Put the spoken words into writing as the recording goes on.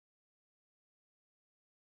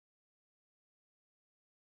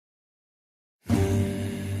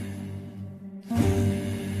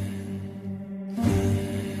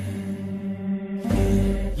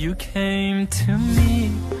You came to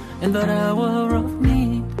me in that hour of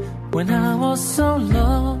need, when I was so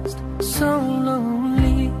lost, so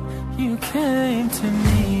lonely. You came to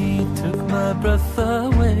me, took my breath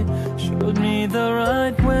away, showed me the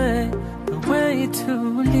right way, the way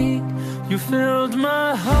to lead. You filled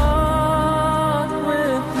my heart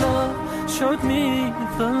with love, showed me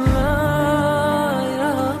the light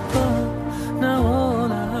above. Now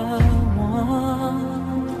all I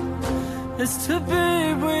want is to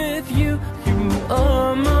be with you. You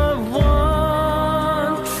are my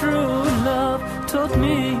one true love, taught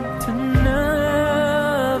me to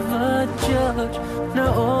never judge.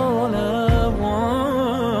 Now all I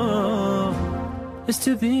want is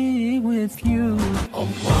to be with you.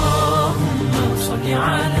 Allahumma salli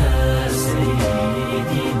ala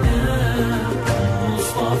Sayyidina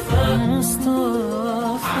Mustafa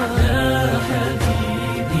Mustafa ala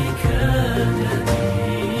Habibika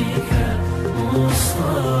Nabika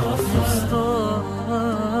Mustafa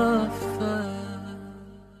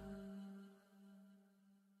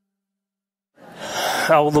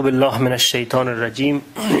أعوذ بالله من الشيطان الرجيم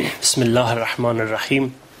بسم الله الرحمن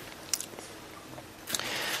الرحيم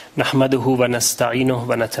نحمده ونستعينه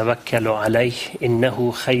ونتوكل عليه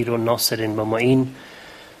إنه خير ناصر ومعين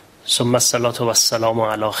ثم الصلاة والسلام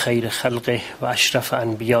على خير خلقه وأشرف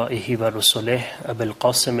أنبيائه ورسله أبي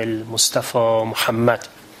القاسم المصطفى محمد.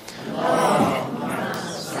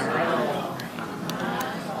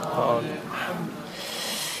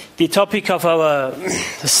 The topic of our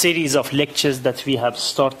series of lectures that we have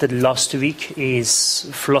started last week is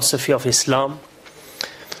philosophy of Islam.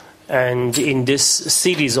 And in this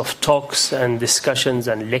series of talks and discussions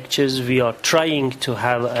and lectures, we are trying to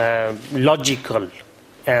have a logical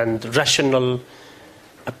and rational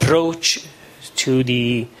approach to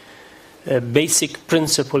the basic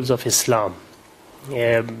principles of Islam.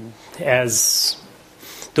 As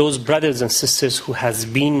those brothers and sisters who has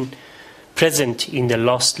been present in the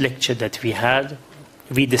last lecture that we had,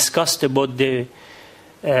 we discussed about the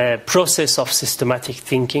process of systematic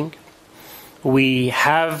thinking. We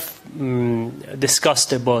have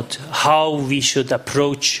discussed about how we should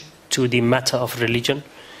approach to the matter of religion.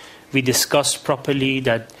 We discussed properly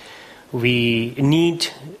that we need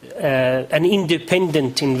an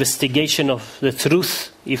independent investigation of the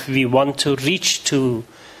truth if we want to reach to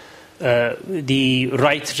the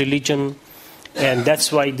right religion. And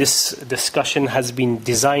that's why this discussion has been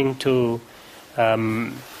designed to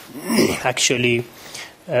actually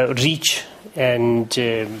reach and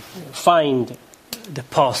find the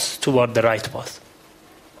path toward the right path.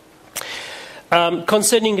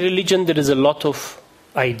 Concerning religion, there is a lot of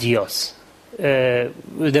ideas.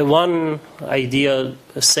 The one idea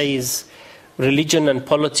says religion and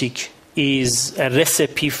politics is a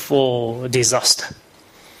recipe for disaster.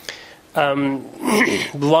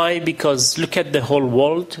 Why? Because look at the whole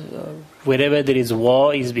world. Wherever there is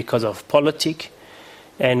war is because of politics,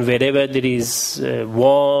 and wherever there is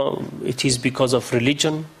war, it is because of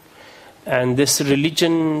religion. And this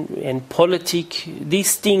religion and politics,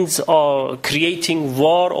 these things are creating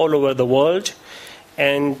war all over the world,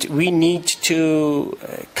 and we need to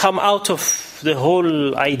come out of the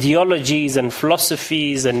whole ideologies and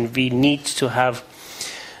philosophies, and we need to have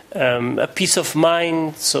a peace of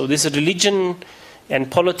mind. So this religion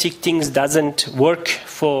and politic things doesn't work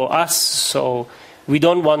for us, so we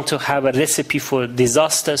don't want to have a recipe for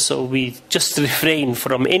disaster, so we just refrain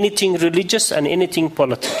from anything religious and anything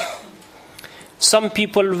political. Some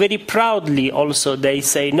people very proudly also, they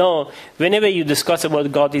say, no, whenever you discuss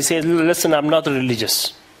about God, he says, listen, I'm not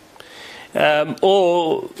religious.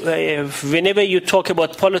 Or whenever you talk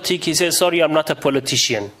about politics, he says, sorry, I'm not a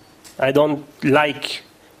politician. I don't like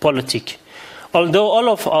politics. Although all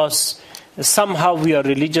of us, somehow we are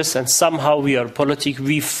religious and somehow we are politic,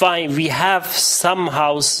 we have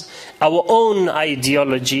somehow our own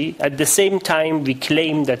ideology. At the same time, we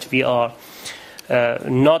claim that we are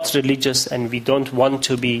not religious and we don't want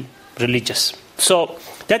to be religious. So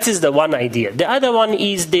that is the one idea. The other one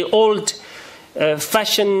is the old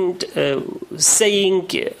fashioned saying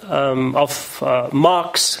of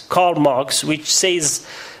Karl Marx, which says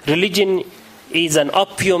religion is an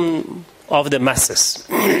opium of the masses,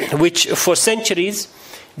 which for centuries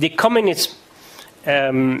the communist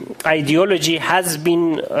ideology has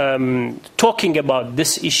been talking about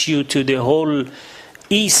this issue to the whole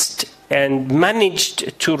East and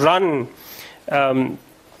managed to run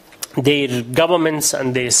their governments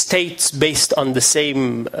and their states based on the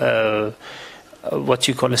same what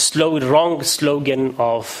you call wrong slogan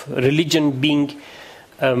of religion being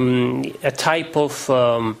a type of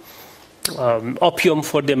opium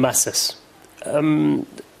for the masses.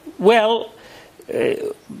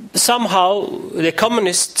 somehow the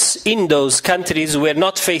communists in those countries were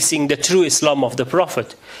not facing the true Islam of the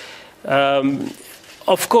Prophet.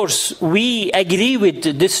 Of course, we agree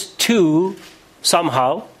with this too,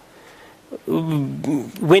 somehow,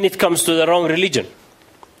 when it comes to the wrong religion.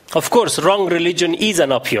 Of course, wrong religion is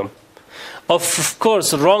an opium. Of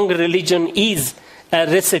course, wrong religion is a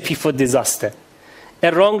recipe for disaster.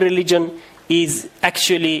 A wrong religion is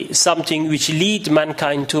actually something which leads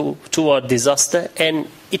mankind toward disaster, and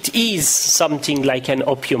it is something like an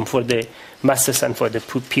opium for the masses and for the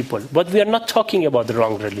people. But we are not talking about the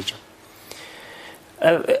wrong religion.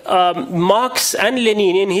 Marx and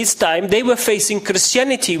Lenin in his time, they were facing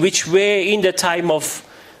Christianity, which were in the time of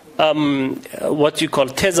what you call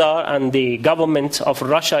Tsar and the government of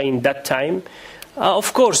Russia in that time.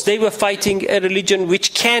 Of course, they were fighting a religion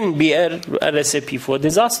which can be a recipe for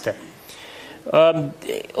disaster.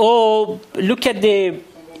 Or look at the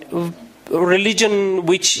religion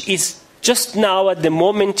which is just now at the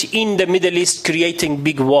moment in the Middle East creating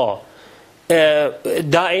big war.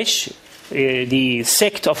 Daesh, the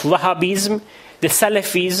sect of Wahhabism, the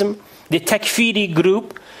Salafism, the Takfiri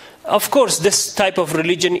group. Of course, this type of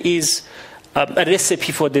religion is a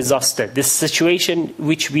recipe for disaster. The situation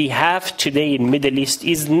which we have today in Middle East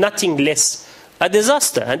is nothing less a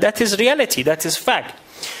disaster, and that is reality, that is fact.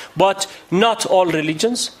 But not all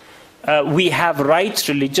religions. We have right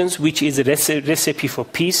religions, which is a recipe for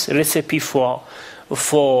peace, recipe for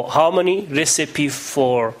harmony, recipe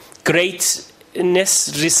for greatness,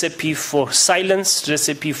 recipe for silence,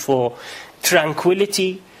 recipe for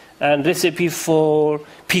tranquility, and recipe for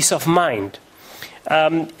peace of mind.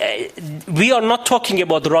 We are not talking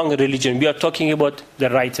about the wrong religion. We are talking about the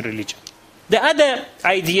right religion. The other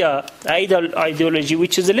ideology,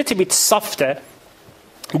 which is a little bit softer,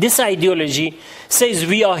 this ideology says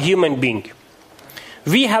we are human beings.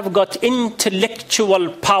 We have got intellectual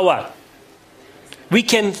power. We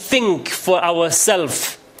can think for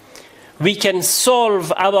ourselves. We can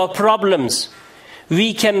solve our problems.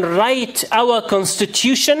 We can write our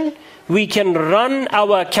constitution. We can run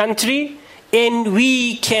our country. And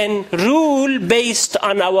we can rule based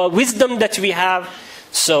on our wisdom that we have.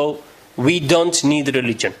 So we don't need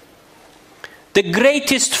religion. The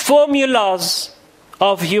greatest formulas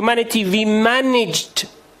of humanity, we managed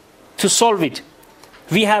to solve it.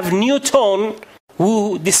 We have Newton,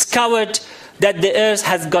 who discovered that the earth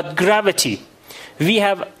has got gravity. We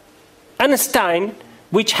have Einstein,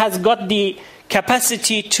 which has got the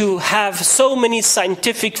capacity to have so many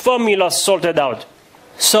scientific formulas sorted out.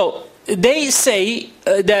 So they say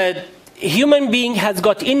that human being has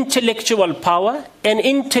got intellectual power and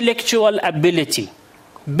intellectual ability.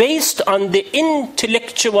 Based on the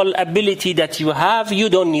intellectual ability that you have, you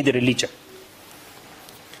don't need religion.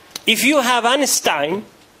 If you have Einstein,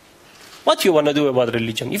 what you want to do about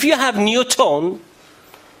religion? If you have Newton,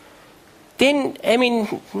 then,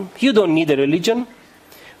 you don't need a religion.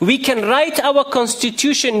 We can write our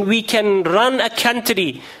constitution, we can run a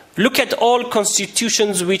country. Look at all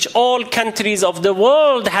constitutions which all countries of the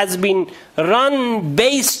world has been run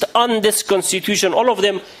based on this constitution. All of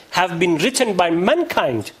them have been written by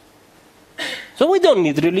mankind. So we don't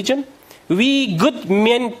need religion. We good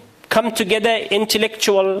men come together,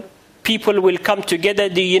 intellectual people will come together,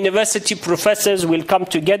 the university professors will come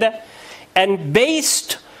together, and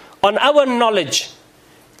based on our knowledge,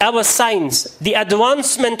 our science, the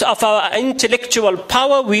advancement of our intellectual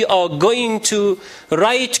power, we are going to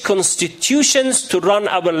write constitutions to run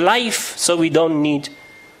our life, so we don't need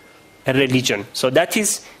a religion. So that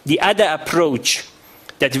is the other approach,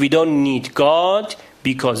 that we don't need God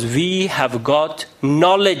because we have got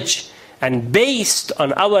knowledge, and based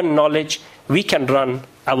on our knowledge, we can run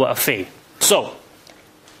our affair. So,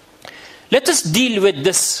 let us deal with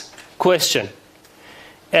this question.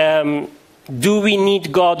 Do we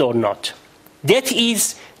need God or not? That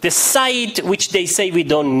is the side which they say we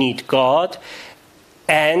don't need God,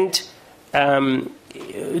 and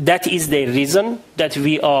that is the reason that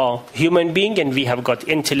we are human beings and we have got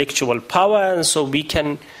intellectual power, and so we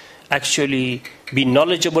can actually be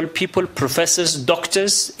knowledgeable people, professors,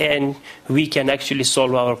 doctors, and we can actually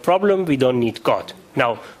solve our problem. We don't need God.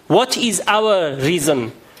 Now, what is our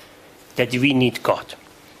reason that we need God?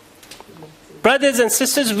 Brothers and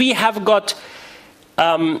sisters, we have got,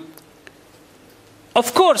 of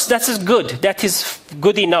course, that is good. That is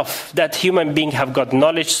good enough that human beings have got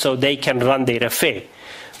knowledge so they can run their affair.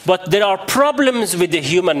 But there are problems with the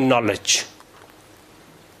human knowledge.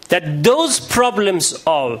 That those problems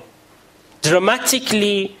are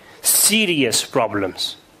dramatically serious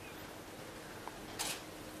problems.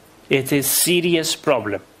 It is a serious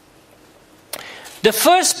problem. The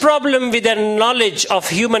first problem with the knowledge of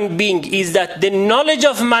human being is that the knowledge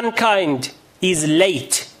of mankind is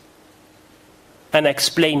late. And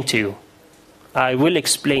explain to you. I will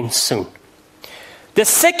explain soon. The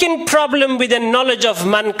second problem with the knowledge of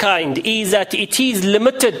mankind is that it is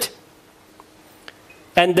limited.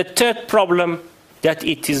 And the third problem, that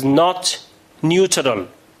it is not neutral.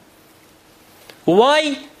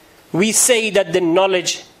 Why we say that the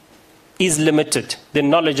knowledge is limited, the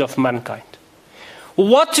knowledge of mankind?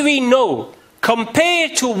 What we know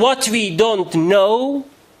compared to what we don't know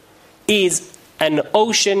is an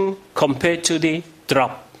ocean compared to the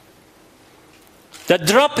drop. The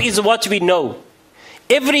drop is what we know.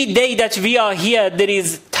 Every day that we are here, there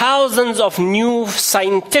is thousands of new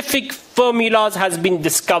scientific formulas has been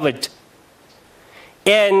discovered.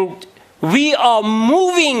 And we are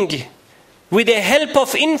moving with the help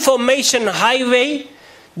of information highway,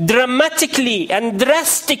 dramatically and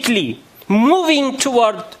drastically moving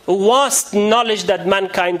toward vast knowledge that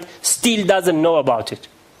mankind still doesn't know about it.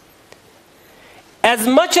 As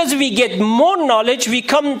much as we get more knowledge, we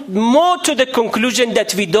come more to the conclusion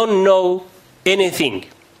that we don't know anything.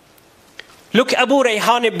 Look, Abu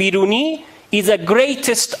Rayhan Biruni is a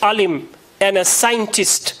greatest alim and a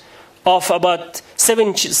scientist of about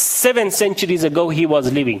seven centuries ago he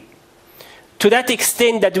was living. To that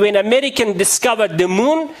extent that when Americans discovered the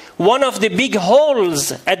moon, one of the big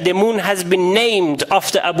holes at the moon has been named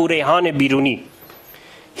after Abu Rayhan Biruni.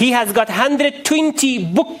 He has got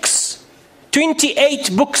 120 books,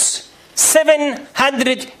 28 books,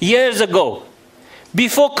 700 years ago.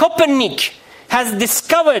 Before Copernicus has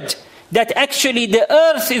discovered that actually the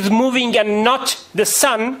earth is moving and not the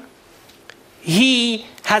sun, he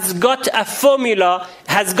has got a formula,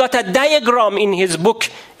 has got a diagram in his book,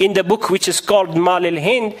 in the book which is called Mal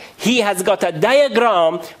al-Hind. He has got a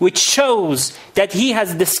diagram which shows that he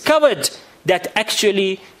has discovered that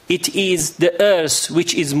actually it is the earth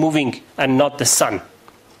which is moving and not the sun.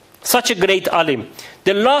 Such a great alim.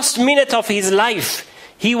 The last minute of his life,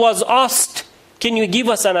 he was asked, can you give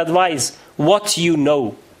us an advice? What you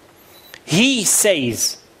know? He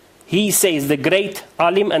says, the great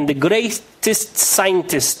alim and the greatest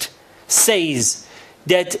scientist says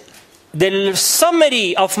that the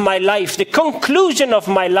summary of my life, the conclusion of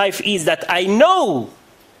my life is that I know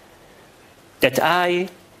that I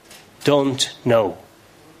don't know.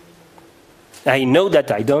 I know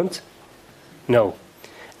that I don't know.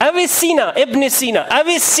 Avicenna, Ibn Sina,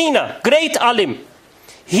 Avicenna, great alim.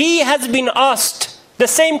 He has been asked the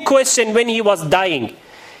same question when he was dying.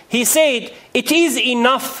 He said, it is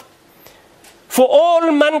enough for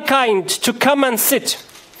all mankind to come and sit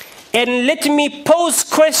and let me pose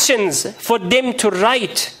questions for them to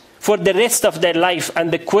write for the rest of their life,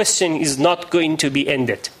 and the question is not going to be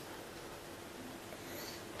ended.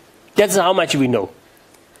 That's how much we know.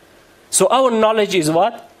 So our knowledge is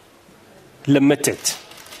what? Limited.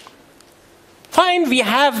 Fine, we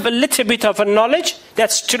have a little bit of a knowledge,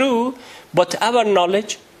 that's true, but our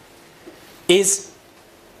knowledge is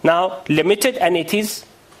now limited and it is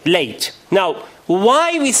late. Now,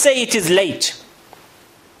 why we say it is late?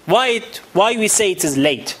 Why we say it is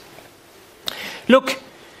late? Look,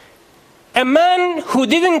 a man who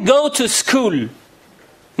didn't go to school,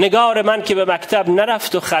 نگار من که به مکتب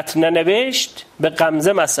نرفت و خط ننوشت به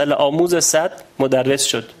غمزه مسئله آموز صد مدرس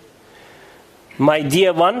شد. My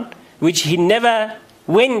dear one, which he never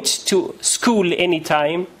went to school any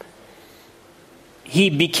time, he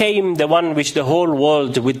became the one which the whole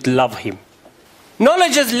world would love him.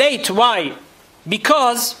 Knowledge is late. Why?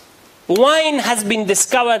 Because wine has been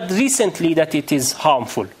discovered recently that it is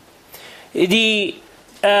harmful.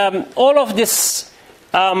 All of this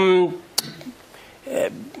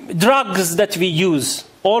drugs that we use,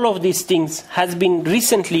 all of these things has been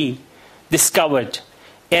recently discovered.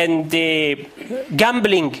 And the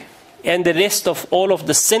gambling and the rest of all of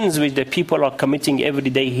the sins which the people are committing every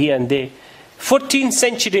day here and there. 14th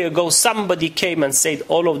century ago, somebody came and said,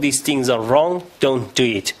 all of these things are wrong, don't do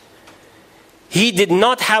it. He did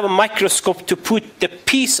not have a microscope to put the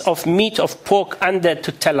piece of meat of pork under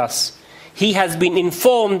to tell us. He has been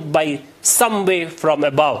informed by somewhere from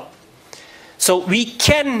above. So we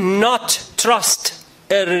cannot trust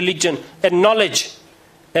a religion, a knowledge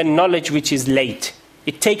which is late.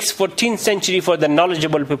 It takes 14th century for the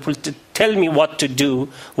knowledgeable people to tell me what to do,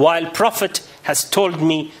 while Prophet has told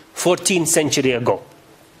me 14th century ago.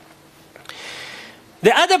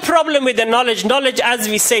 The other problem with the knowledge, as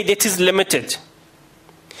we said, it is limited.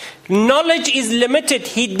 Knowledge is limited.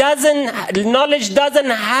 Knowledge doesn't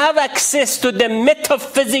have access to the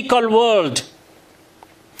metaphysical world.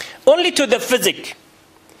 Only to the physic.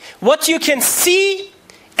 What you can see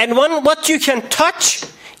and what you can touch,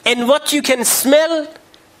 and what you can smell,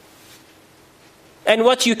 and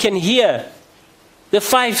what you can hear. The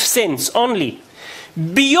 5 senses only.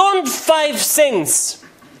 Beyond 5 senses,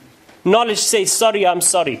 knowledge says, sorry, I'm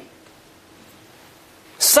sorry.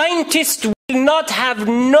 Scientists will not have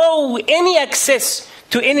any access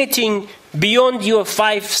to anything beyond your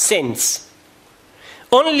 5 senses.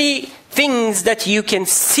 Only things that you can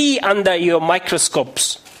see under your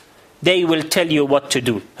microscopes, they will tell you what to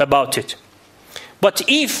do about it. But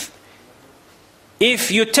if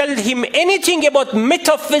you tell him anything about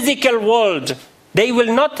metaphysical world, they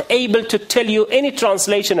will not able to tell you any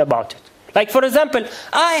translation about it. Like, for example,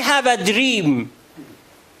 I have a dream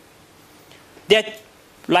that,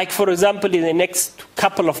 like, for example, in the next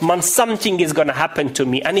couple of months, something is going to happen to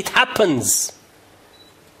me, and it happens.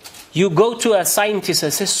 You go to a scientist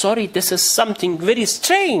and say, sorry, this is something very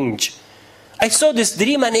strange. I saw this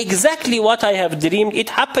dream, and exactly what I have dreamed,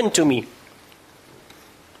 it happened to me.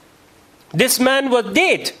 This man was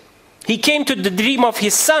dead. He came to the dream of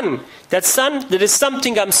his son. That, son, there is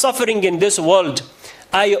something I'm suffering in this world.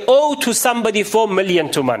 I owe to somebody 4 million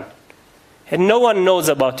to man. And no one knows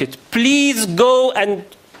about it. Please go and,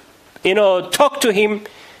 talk to him.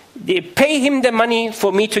 Pay him the money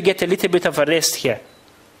for me to get a little bit of a rest here.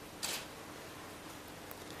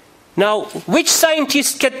 Now, which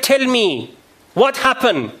scientist can tell me what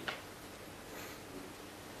happened?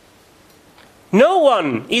 No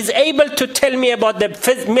one is able to tell me about the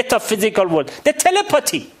metaphysical world. The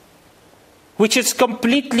telepathy, which is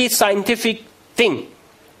completely scientific thing.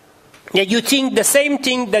 Yeah, you think the same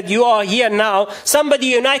thing that you are here now, somebody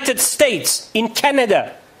in the United States, in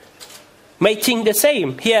Canada, may think the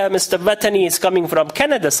same. Here, Mr. Vatani is coming from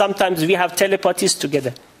Canada. Sometimes we have telepathies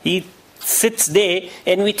together. He sits there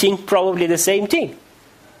and we think probably the same thing.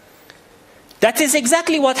 That is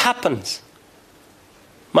exactly what happens,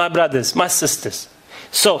 my brothers, my sisters.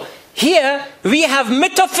 So here we have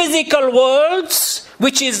metaphysical worlds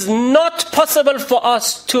which is not possible for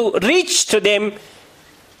us to reach to them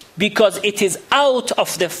because it is out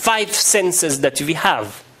of the 5 senses that we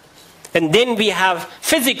have. And then we have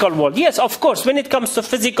physical world. Yes, of course, when it comes to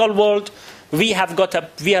physical world, we have got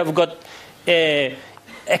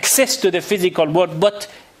access to the physical world, but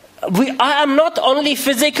I am not only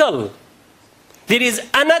physical. There is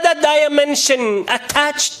another dimension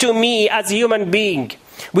attached to me as a human being,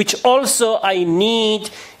 which also I need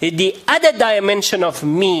the other dimension of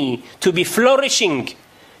me to be flourishing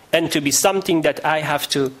and to be something that I have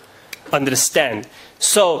to understand.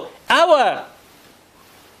 So our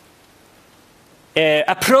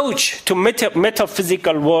approach to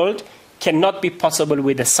metaphysical world cannot be possible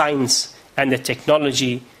with the science and the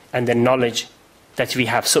technology and the knowledge that we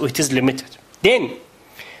have. So it is limited. Then,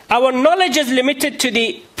 our knowledge is limited to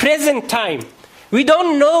the present time. We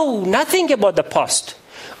don't know nothing about the past.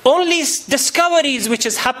 Only discoveries which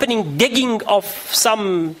is happening, digging of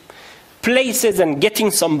some places and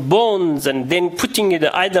getting some bones and then putting it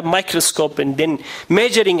either microscope and then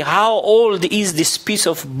measuring how old is this piece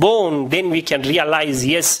of bone, then we can realize,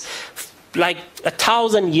 yes, like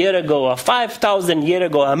 1,000 years ago or 5,000 years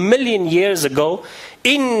ago, 1,000,000 years ago,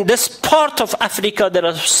 in this part of Africa, there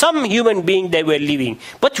are some human beings that were living.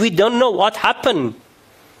 But we don't know what happened.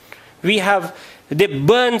 We have the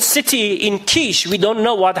burned city in Kish. We don't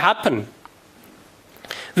know what happened.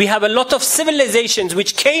 We have a lot of civilizations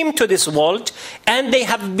which came to this world and they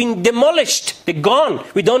have been demolished. They're gone.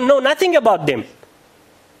 We don't know nothing about them.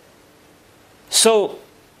 So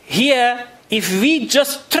here, if we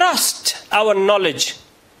just trust our knowledge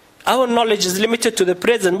is limited to the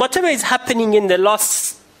present. Whatever is happening in the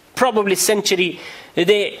last probably century,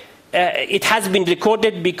 it has been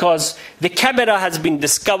recorded because the camera has been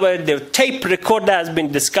discovered, the tape recorder has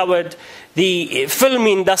been discovered, the film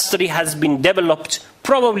industry has been developed.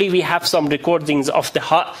 Probably we have some recordings of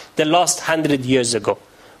the last 100 years ago.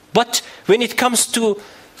 But when it comes to,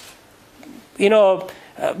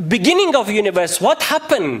 beginning of universe, what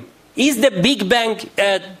happened? Is the Big Bang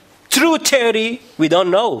true theory? We don't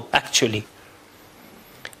know, actually.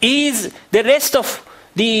 Is the rest of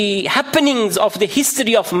the happenings of the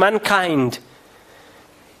history of mankind,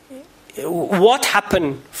 what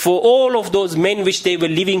happened for all of those men which they were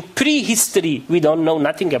living pre-history? We don't know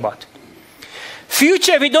nothing about it.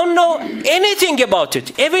 Future, we don't know anything about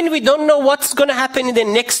it. Even we don't know what's going to happen in the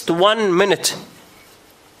next 1 minute.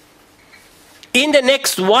 In the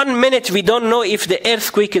next 1 minute, we don't know if the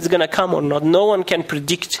earthquake is going to come or not. No one can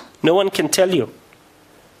predict. No one can tell you.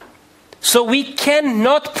 So we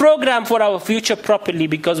cannot program for our future properly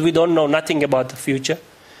because we don't know nothing about the future.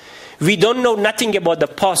 We don't know nothing about the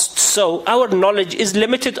past, so our knowledge is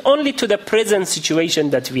limited only to the present situation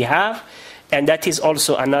that we have, and that is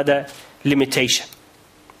also another limitation.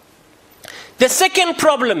 The second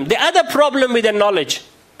problem, the other problem with the knowledge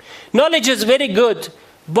is very good,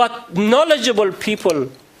 but knowledgeable people,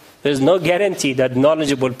 there's no guarantee that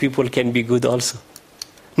knowledgeable people can be good also.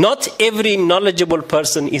 Not every knowledgeable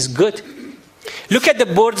person is good. Look at the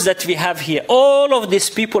boards that we have here. All of these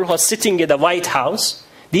people who are sitting in the White House,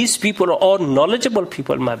 these people are all knowledgeable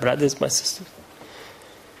people, my brothers, my sisters.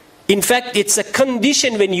 In fact, it's a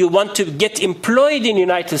condition when you want to get employed in the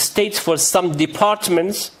United States for some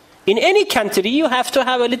departments. In any country, you have to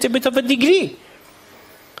have a little bit of a degree.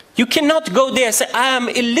 You cannot go there and say, I am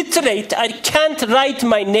illiterate, I can't write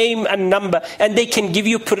my name and number, and they can give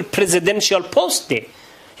you presidential post there.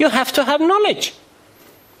 You have to have knowledge.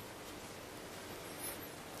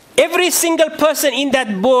 Every single person in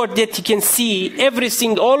that board that you can see,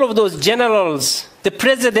 all of those generals, the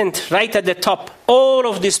president right at the top, all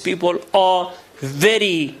of these people are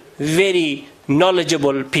very, very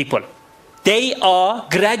knowledgeable people. They are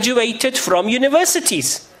graduated from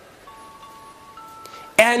universities.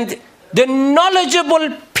 And the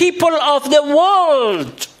knowledgeable people of the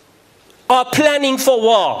world are planning for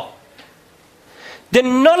war. The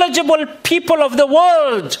knowledgeable people of the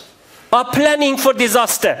world are planning for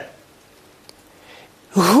disaster.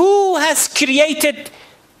 Who has created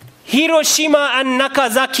Hiroshima and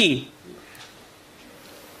Nagasaki?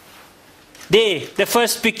 There, the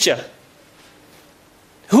first picture.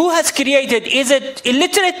 Who has created? Is it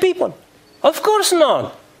illiterate people? Of course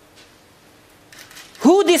not.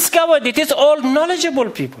 Who discovered it? It's all knowledgeable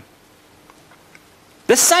people.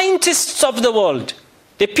 The scientists of the world,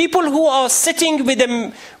 the people who are sitting with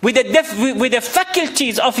the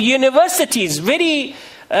faculties of universities, very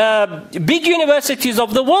big universities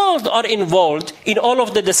of the world are involved in all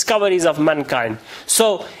of the discoveries of mankind.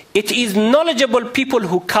 So it is knowledgeable people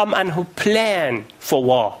who come and who plan for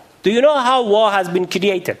war. Do you know how war has been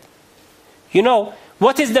created? You know,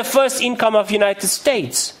 what is the first income of the United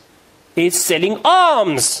States? It's selling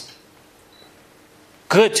arms.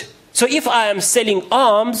 Good. So if I am selling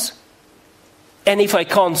arms, and if I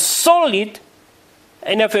can't sell it,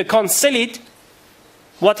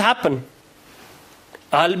 what happened?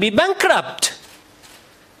 I'll be bankrupt.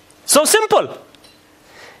 So simple.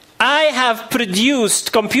 I have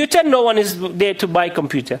produced computer, no one is there to buy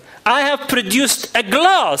computer. I have produced a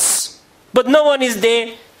glass, but no one is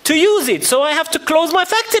there to use it. So I have to close my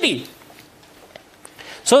factory.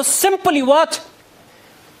 So simply what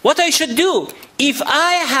I should do? If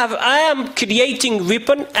I am creating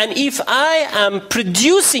weapon, and if I am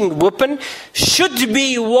producing weapon, should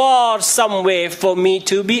be war somewhere for me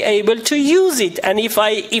to be able to use it. And if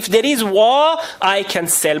there is war, I can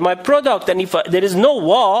sell my product. And if there is no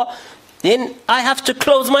war, then I have to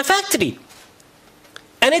close my factory.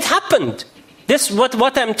 And it happened. This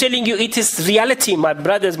what I'm telling you, it is reality, my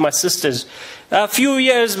brothers, my sisters. A few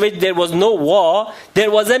years when there was no war, there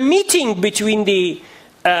was a meeting between the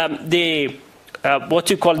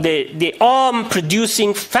arm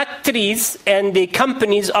producing factories and the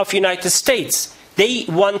companies of United States. They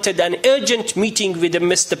wanted an urgent meeting with the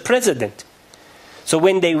Mr. President. So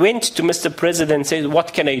when they went to Mr. President and said,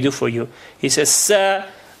 what can I do for you? He says, sir,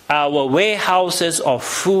 our warehouses are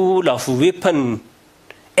full of weapons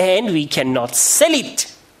and we cannot sell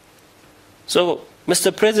it. So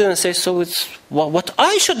Mr. President says, so it's what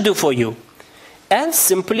I should do for you. And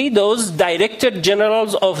simply those director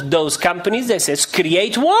generals of those companies, they says,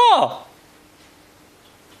 create war.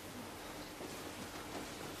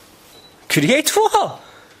 Create war.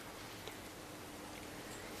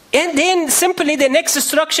 And then simply the next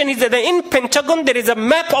instruction is that in Pentagon there is a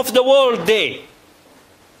map of the world there.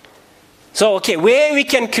 So, okay, where we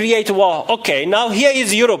can create war. Okay, now here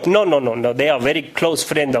is Europe. No. They are very close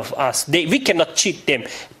friend of us. We cannot cheat them.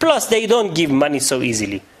 Plus, they don't give money so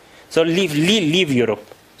easily. So leave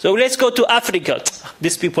Europe. So let's go to Africa.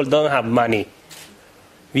 These people don't have money.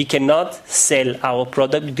 We cannot sell our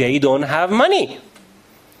product. They don't have money.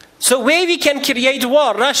 So where we can create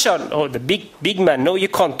war? Russia. Oh, the big man. No, you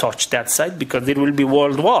can't touch that side because there will be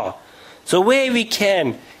world war. So where we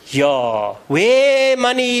can? Yeah. Where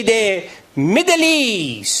money there? Middle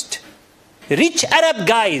East. Rich Arab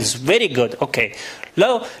guys. Very good. Okay.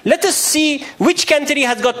 Now, let us see which country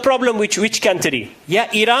has got problem with which country. Yeah,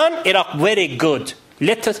 Iran, Iraq, very good.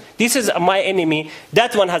 This is my enemy.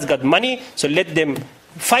 That one has got money, so let them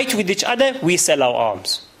fight with each other. We sell our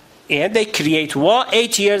arms. And they create war.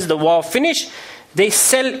 8 years, the war finish. They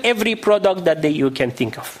sell every product that you can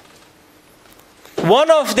think of.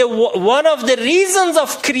 one of the reasons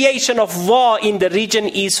of creation of war in the region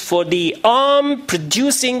is for the arm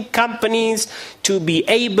producing companies to be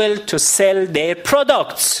able to sell their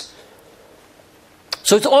products.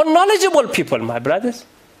 So it's all knowledgeable people, my brothers,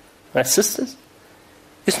 my sisters.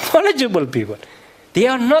 It's knowledgeable people. They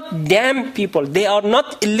are not damn people. They are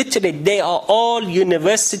not illiterate. They are all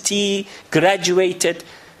university graduated,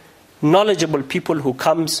 knowledgeable people who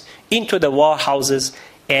comes into the warhouses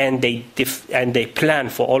and they plan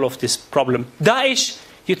for all of this problem. Daesh,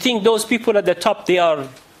 you think those people at the top, they are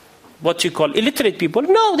what you call illiterate people?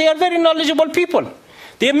 No, they are very knowledgeable people.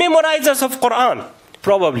 They are memorizers of Quran,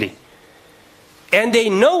 probably. And they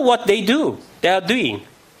know what they are doing.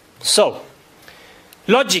 So,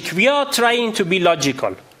 logic, we are trying to be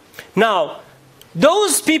logical. Now,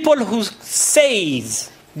 those people who say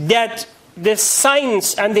that the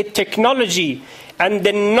science and the technology and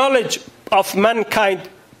the knowledge of mankind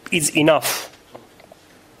is enough,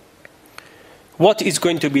 what is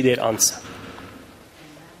going to be their answer?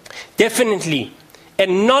 Definitely, a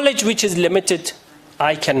knowledge which is limited,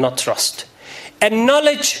 I cannot trust. A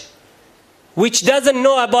knowledge which doesn't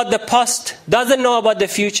know about the past, doesn't know about the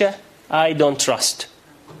future, I don't trust.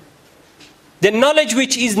 The knowledge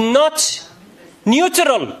which is not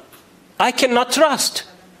neutral, I cannot trust.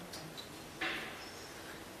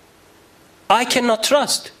 I cannot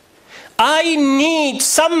trust. I need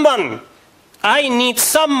someone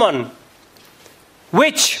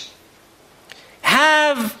which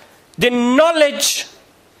have the knowledge,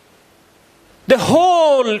 the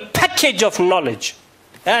whole package of knowledge.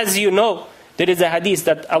 As you know, there is a hadith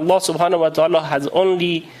that Allah subhanahu wa ta'ala has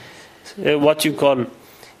only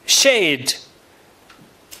shared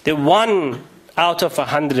the 1 out of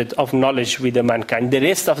 100 of knowledge with the mankind. The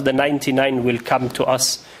rest of the 99 will come to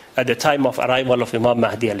us at the time of arrival of Imam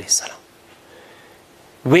Mahdi alayhi salam.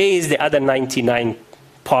 Where is the other 99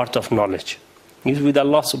 part of knowledge? It's with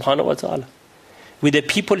Allah subhanahu wa ta'ala. With the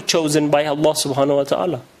people chosen by Allah subhanahu wa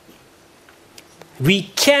ta'ala. We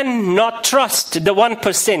cannot trust the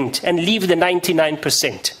 1% and leave the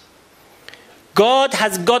 99%. God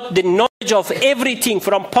has got the knowledge of everything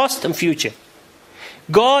from past and future.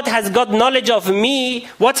 God has got knowledge of me,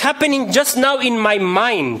 what's happening just now in my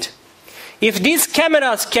mind. If these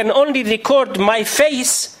cameras can only record my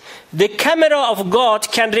face, the camera of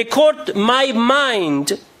God can record my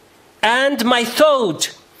mind and my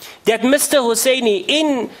thought. That Mr. Hoseini,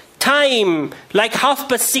 in time, like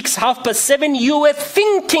 6:30, 7:30, you were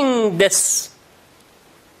thinking this.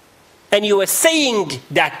 And you were saying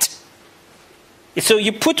that. So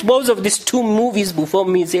you put both of these two movies before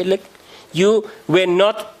me and say, look, you were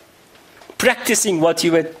not practicing what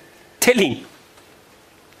you were telling.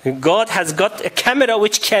 God has got a camera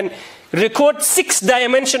which can record 6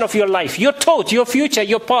 dimensions of your life. Your thought, your future,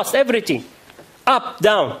 your past, everything. Up,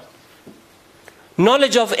 down.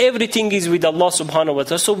 Knowledge of everything is with Allah subhanahu wa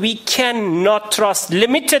ta'ala. So we cannot trust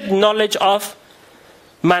limited knowledge of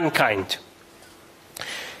mankind.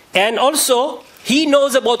 And also, He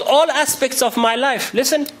knows about all aspects of my life.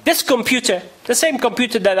 Listen, this computer, the same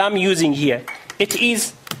computer that I'm using here, it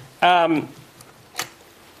is, I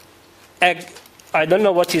don't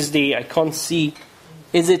know what is I can't see.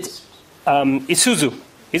 Is it Isuzu?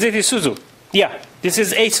 Is it Isuzu? Yeah, this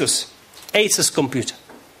is Asus computer.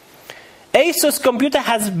 Asus computer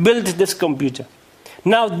has built this computer.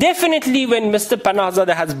 Now, definitely when Mr.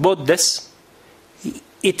 Panahzadeh has bought this,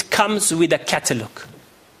 it comes with a catalog.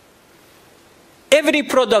 Every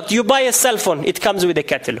product, you buy a cell phone, it comes with a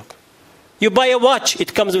catalog. You buy a watch,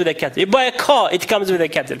 it comes with a catalog. You buy a car, it comes with a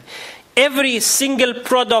catalog. Every single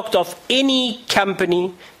product of any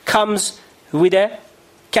company comes with a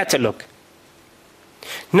catalog.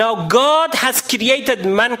 Now, God has created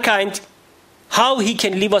mankind. How He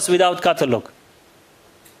can leave us without catalog?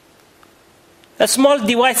 A small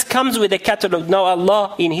device comes with a catalog. Now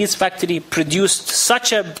Allah in His factory produced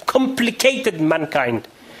such a complicated mankind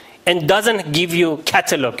and doesn't give you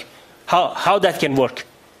catalog. How that can work?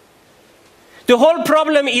 The whole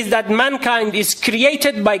problem is that mankind is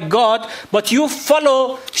created by God, but you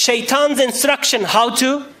follow Shaitan's instruction how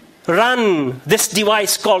to run this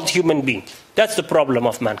device called human being. That's the problem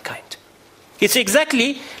of mankind. It's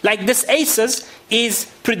exactly like this Asus is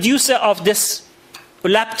producer of this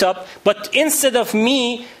laptop, but instead of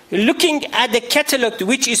me looking at the catalog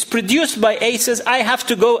which is produced by Asus, I have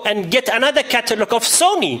to go and get another catalog of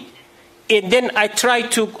Sony. And then I try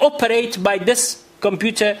to operate by this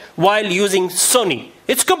computer while using Sony.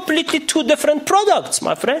 It's completely two different products,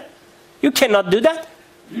 my friend. You cannot do that.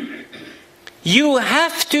 You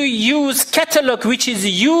have to use catalog which is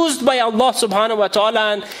used by Allah subhanahu wa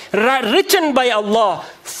ta'ala and written by Allah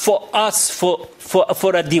for us,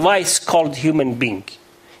 for a device called human being.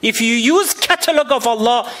 If you use catalog of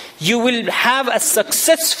Allah, you will have a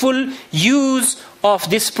successful use of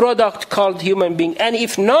this product called human being. And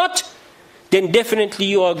if not, then definitely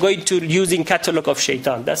you are going to using catalog of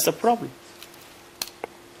shaitan. That's the problem.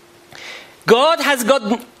 God has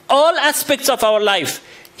got all aspects of our life.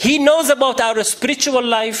 He knows about our spiritual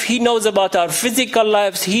life. He knows about our physical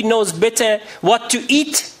lives. He knows better what to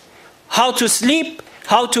eat, how to sleep,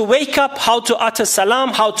 how to wake up, how to utter salam,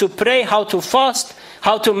 how to pray, how to fast,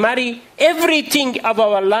 how to marry. Everything of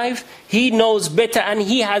our life, He knows better, and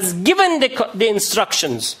He has given the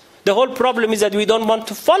instructions. The whole problem is that we don't want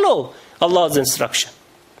to follow Allah's instruction.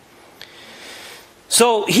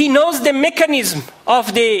 So He knows the mechanism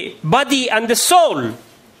of the body and the soul.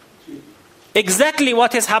 Exactly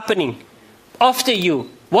what is happening after you.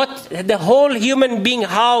 What the whole human being,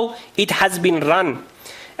 how it has been run.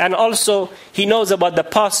 And also He knows about the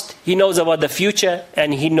past, He knows about the future,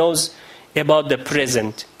 and He knows about the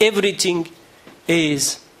present. Everything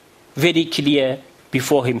is very clear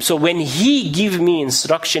before Him. So when He gives me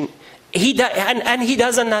instruction, He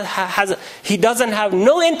doesn't have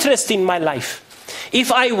no interest in my life.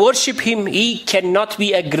 If I worship Him, He cannot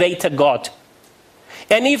be a greater God.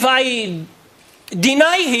 And if I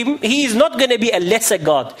deny Him, He is not going to be a lesser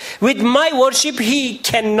God. With my worship, He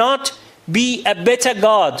cannot be a better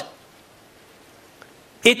God.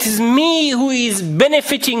 It is me who is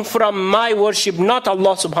benefiting from my worship, not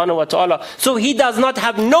Allah subhanahu wa ta'ala. So He does not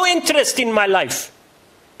have no interest in my life.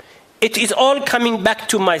 It is all coming back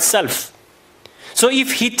to myself. So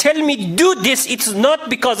if He tell me do this, it's not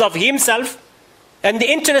because of Himself and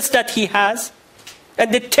the interest that He has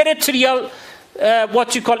and the territorial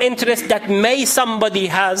interest that may somebody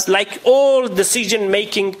has, like all decision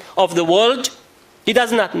making of the world. He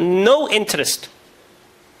does not no interest.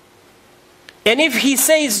 And if He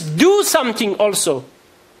says do something also,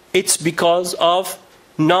 it's because of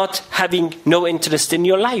not having no interest in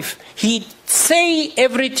your life. He say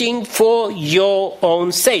everything for your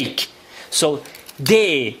own sake. So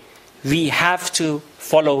there we have to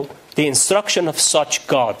follow the instruction of such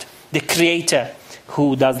God, the Creator,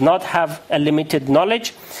 who does not have a limited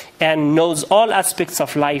knowledge and knows all aspects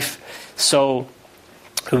of life. So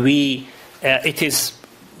it is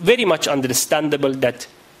very much understandable that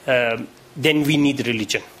then we need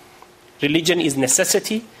religion. Religion is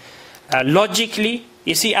necessity. Logically,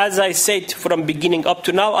 you see, as I said from beginning up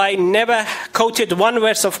to now, I never quoted one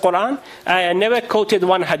verse of Quran. I never quoted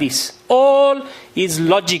one hadith. All is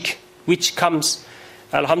logic which comes,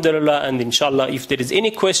 alhamdulillah, and inshallah, if there is any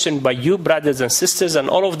question by you brothers and sisters and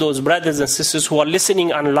all of those brothers and sisters who are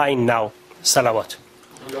listening online now, salawat.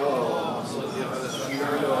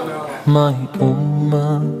 My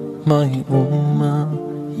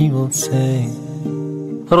ummah, he will say,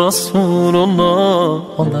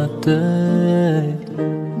 Rasulullah on that day,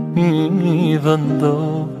 even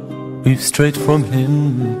though we've strayed from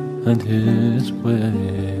him and his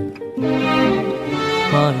way.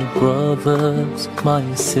 My brothers,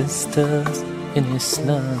 my sisters in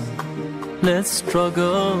Islam, let's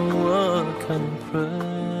struggle, work and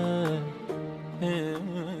pray.